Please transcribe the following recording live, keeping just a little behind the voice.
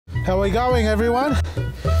How are we going, everyone?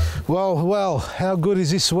 Well, how good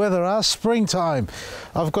is this weather, huh? Springtime.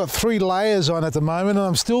 I've got 3 layers on at the moment and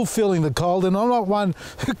I'm still feeling the cold, and I'm not one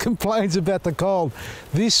who complains about the cold.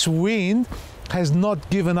 This wind has not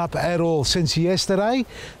given up at all since yesterday.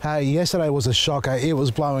 Yesterday was a shocker. It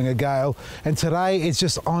was blowing a gale, and today it's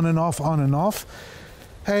just on and off, on and off.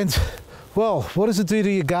 And well, what does it do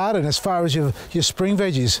to your garden as far as your spring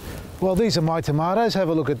veggies? Well, these are my tomatoes. Have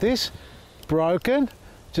a look at this. Broken.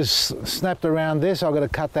 Just snapped around there, so I've got to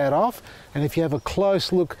cut that off. And if you have a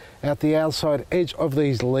close look at the outside edge of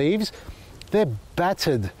these leaves, they're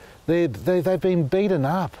battered. They've been beaten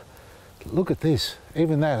up. Look at this.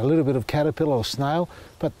 Even that, a little bit of caterpillar or snail,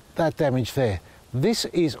 but that damage there. This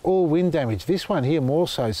is all wind damage. This one here more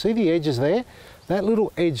so. See the edges there? That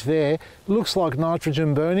little edge there looks like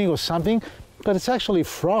nitrogen burning or something, but it's actually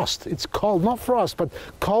frost. It's cold, not frost, but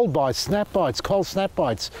cold bites, snap bites, cold snap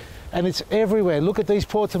bites. And it's everywhere. Look at these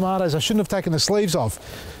poor tomatoes. I shouldn't have taken the sleeves off.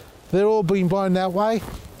 They're all being blown that way.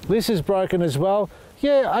 This is broken as well.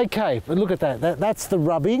 Yeah, okay, but look at that. That's the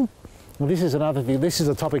rubbing. Well, this is another thing. This is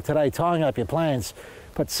a topic today, tying up your plants.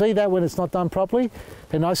 But see that when it's not done properly?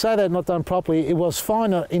 And I say that not done properly, it was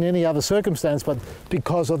fine in any other circumstance, but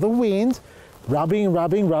because of the wind, rubbing,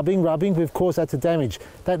 we've caused that to damage.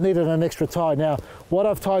 That needed an extra tie. Now, what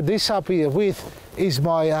I've tied this up here with is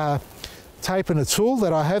my tape and a tool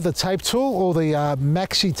that I have, the tape tool or the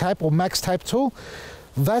maxi tape or max tape tool.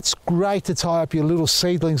 That's great to tie up your little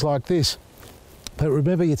seedlings like this. But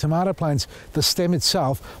remember, your tomato plants, the stem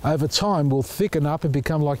itself over time will thicken up and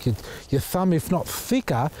become like your thumb, if not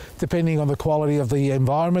thicker, depending on the quality of the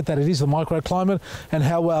environment that it is, the microclimate, and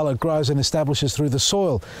how well it grows and establishes through the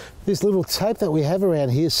soil. This little tape that we have around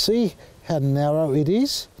here, see how narrow it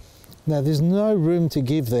is? Now there's no room to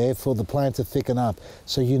give there for the plant to thicken up.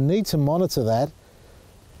 So you need to monitor that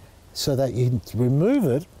so that you remove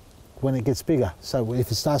it when it gets bigger. So if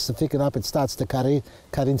it starts to thicken up, it starts to cut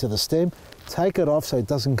into the stem. Take it off so it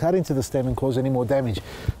doesn't cut into the stem and cause any more damage.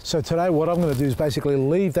 So today what I'm going to do is basically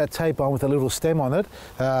leave that tape on with a little stem on it,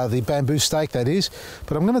 the bamboo stake that is,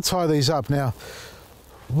 but I'm going to tie these up. Now,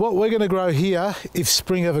 what we're going to grow here, if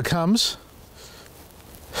spring ever comes,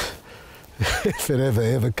 if it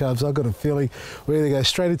ever comes, I've got a feeling we're going to go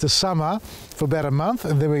straight into summer for about a month,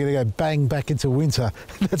 and then we're going to go bang back into winter.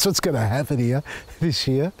 That's what's going to happen here this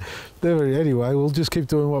year. Anyway, we'll just keep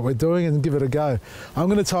doing what we're doing and give it a go. I'm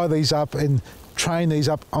going to tie these up and train these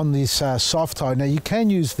up on this soft tie. Now you can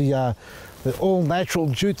use the all natural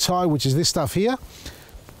jute tie, which is this stuff here,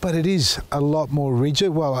 but it is a lot more rigid,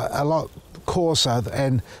 well, a lot coarser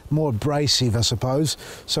and more abrasive, I suppose.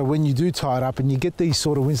 So when you do tie it up and you get these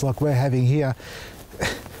sort of winds like we're having here,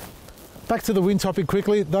 back to the wind topic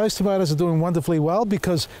quickly, those tomatoes are doing wonderfully well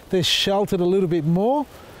because they're sheltered a little bit more,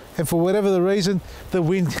 and for whatever the reason, the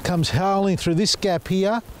wind comes howling through this gap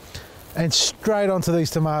here and straight onto these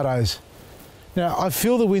tomatoes. Now I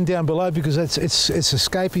feel the wind down below because it's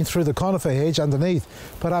escaping through the conifer hedge underneath,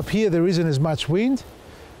 but up here there isn't as much wind.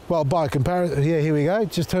 Well, by comparison, yeah, here we go,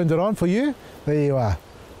 just turned it on for you. There you are.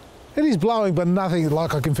 It is blowing, but nothing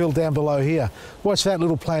like I can feel down below here. Watch that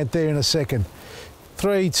little plant there in a second.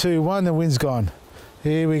 3, 2, 1, the wind's gone.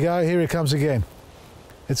 Here we go, here it comes again.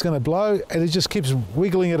 It's going to blow and it just keeps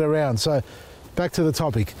wiggling it around. So back to the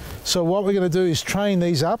topic. So what we're going to do is train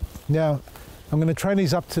these up. Now, I'm going to train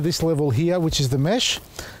these up to this level here, which is the mesh.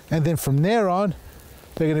 And then from there on,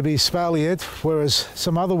 they're going to be espaliered, whereas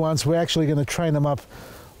some other ones, we're actually going to train them up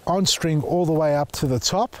on string all the way up to the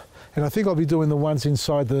top, and I think I'll be doing the ones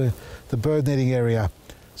inside the bird netting area.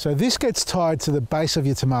 So this gets tied to the base of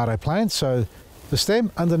your tomato plant, so the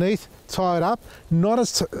stem underneath, tie it up, not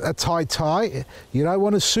a tight tie. You don't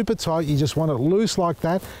want it super tight, you just want it loose like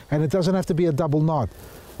that, and it doesn't have to be a double knot.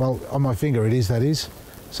 Well, on my finger it is, that is.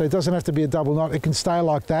 So it doesn't have to be a double knot, it can stay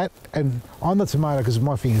like that, and on the tomato, because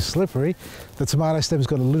my finger's slippery, the tomato stem's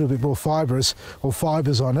got a little bit more fibres or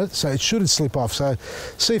fibres on it, so it shouldn't slip off. So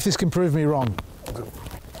see if this can prove me wrong.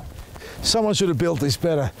 Someone should have built this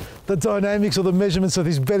better. The dynamics or the measurements of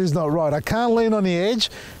this bed is not right. I can't lean on the edge,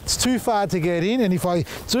 it's too far to get in, and if I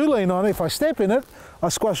do lean on it, if I step in it, I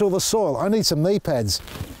squash all the soil. I need some knee pads.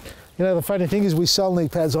 You know, the funny thing is we sell knee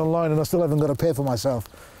pads online and I still haven't got a pair for myself.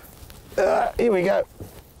 Here we go.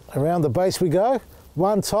 Around the base we go.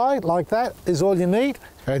 One tie like that is all you need,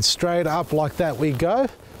 and straight up like that we go.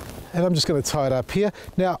 And I'm just going to tie it up here.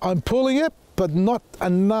 Now I'm pulling it, but not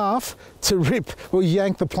enough to rip or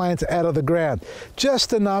yank the plant out of the ground.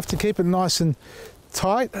 Just enough to keep it nice and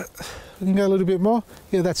tight. We can go a little bit more.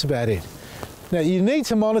 Yeah, that's about it. Now you need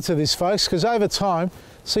to monitor this, folks, because over time,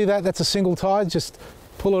 see that? That's a single tie. Just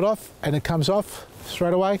pull it off and it comes off.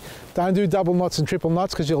 straight away. Don't do double knots and triple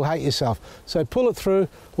knots because you'll hate yourself. So pull it through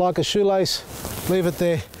like a shoelace, leave it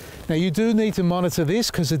there. Now you do need to monitor this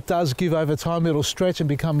because it does give over time, it'll stretch and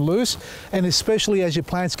become loose, and especially as your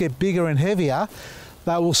plants get bigger and heavier,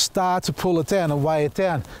 they will start to pull it down and weigh it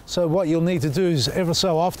down. So what you'll need to do is ever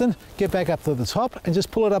so often get back up to the top and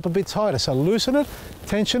just pull it up a bit tighter. So loosen it,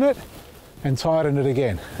 tension it, and tighten it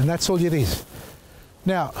again. And that's all it is.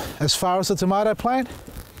 Now, as far as the tomato plant,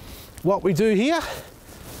 what we do here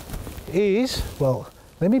is, well,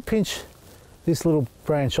 let me pinch this little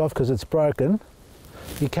branch off because it's broken.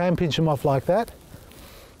 You can pinch them off like that.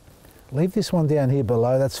 Leave this one down here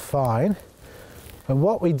below, that's fine. And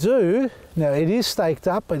what we do, now it is staked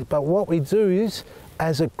up, but what we do is,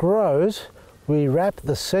 as it grows, we wrap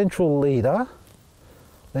the central leader.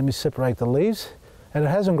 Let me separate the leaves. And it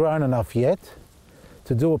hasn't grown enough yet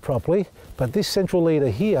to do it properly, but this central leader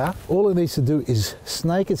here, all it needs to do is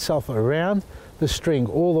snake itself around the string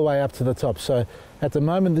all the way up to the top. So at the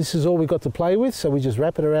moment, this is all we've got to play with, so we just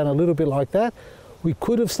wrap it around a little bit like that. We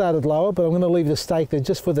could have started lower, but I'm going to leave the stake there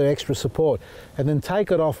just for the extra support, and then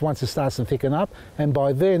take it off once it starts to thicken up, and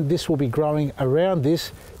by then this will be growing around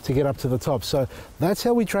this to get up to the top. So that's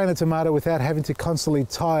how we train a tomato without having to constantly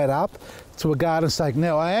tie it up to a garden stake.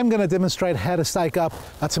 Now I am going to demonstrate how to stake up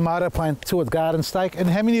a tomato plant to a garden stake. And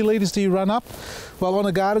how many litres do you run up? Well, on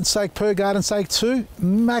a garden stake, per garden stake, 2,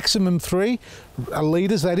 maximum 3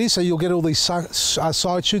 litres, that is. So you'll get all these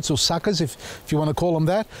side shoots or suckers, if you want to call them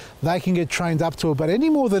that. They can get trained up to it, but any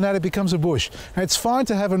more than that, it becomes a bush. And it's fine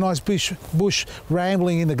to have a nice bush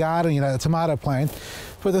rambling in the garden, you know, a tomato plant.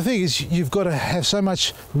 But the thing is, you've got to have so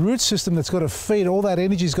much root system that's got to feed, all that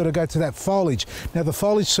energy's got to go to that foliage. Now the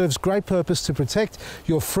foliage serves great purpose to protect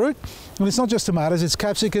your fruit, and it's not just tomatoes, it's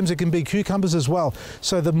capsicums, it can be cucumbers as well.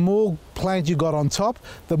 So the more plant you got on top,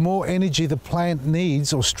 the more energy the plant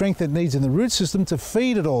needs, or strength it needs in the root system to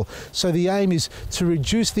feed it all. So the aim is to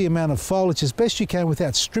reduce the amount of foliage as best you can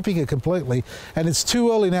without stripping it completely. And it's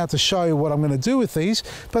too early now to show you what I'm going to do with these,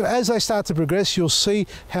 but as they start to progress, you'll see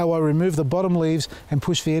how I remove the bottom leaves and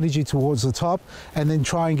push the energy towards the top, and then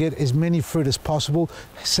try and get as many fruit as possible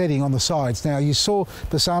setting on the sides. Now you saw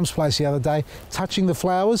Basam's place the other day touching the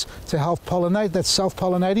flowers to help pollinate. That's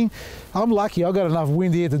self-pollinating. I'm lucky I've got enough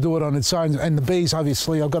wind here to do it on its own, and the bees,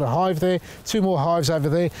 obviously, I've got a hive there, 2 more hives over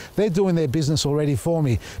there. They're doing their business already for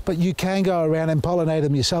me, but you can go around and pollinate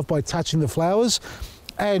them yourself by touching the flowers.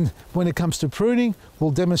 And when it comes to pruning,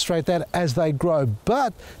 we'll demonstrate that as they grow.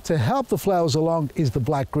 But to help the flowers along is the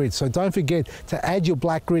black grit. So don't forget to add your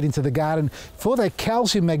black grit into the garden for that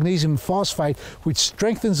calcium, magnesium, phosphate, which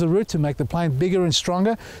strengthens the root to make the plant bigger and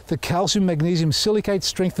stronger. The calcium, magnesium silicate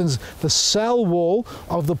strengthens the cell wall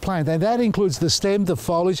of the plant, and that includes the stem, the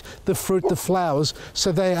foliage, the fruit, the flowers,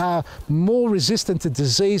 so they are more resistant to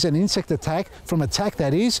disease and insect attack, from attack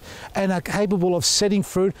that is, and are capable of setting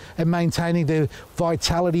fruit and maintaining their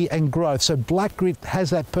vitality and growth. So black grit has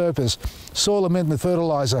that purpose. Soil amendment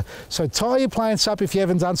fertilizer. So tie your plants up if you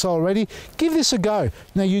haven't done so already. Give this a go.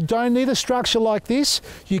 Now you don't need a structure like this.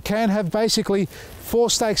 You can have basically 4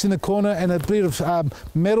 stakes in the corner and a bit of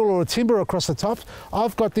metal or a timber across the top.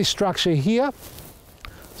 I've got this structure here.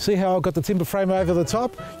 See how I've got the timber frame over the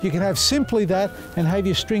top? You can have simply that and have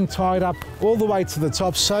your string tied up all the way to the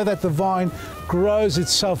top so that the vine grows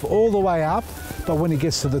itself all the way up. But when it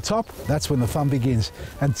gets to the top, that's when the fun begins.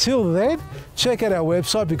 Until then, check out our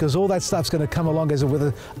website, because all that stuff's going to come along as the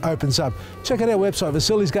weather opens up. Check out our website,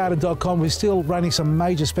 vasilisgarden.com. We're still running some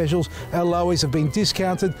major specials. Our lowies have been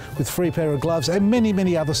discounted with free pair of gloves and many,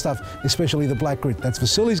 many other stuff, especially the black grit. That's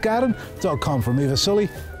vasilisgarden.com. From me, Vasili,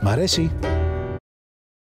 Maresi.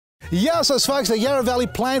 Yes, folks, the Yarra Valley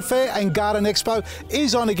Plant Fair and Garden Expo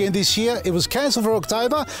is on again this year. It was cancelled for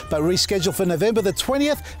October, but rescheduled for November the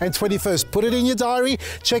 20th and 21st. Put it in your diary.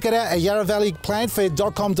 Check it out at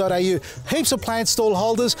yarravalleyplantfair.com.au. Heaps of plant stall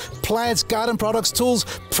holders, plants, garden products, tools,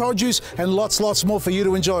 produce, and lots more for you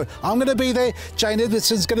to enjoy. I'm going to be there. Jane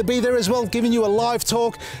Edmondson's going to be there as well, giving you a live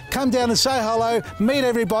talk. Come down and say hello, meet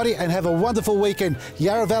everybody, and have a wonderful weekend.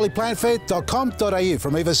 yarravalleyplantfair.com.au.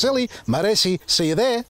 From me, Vasili, Maresi. See you there.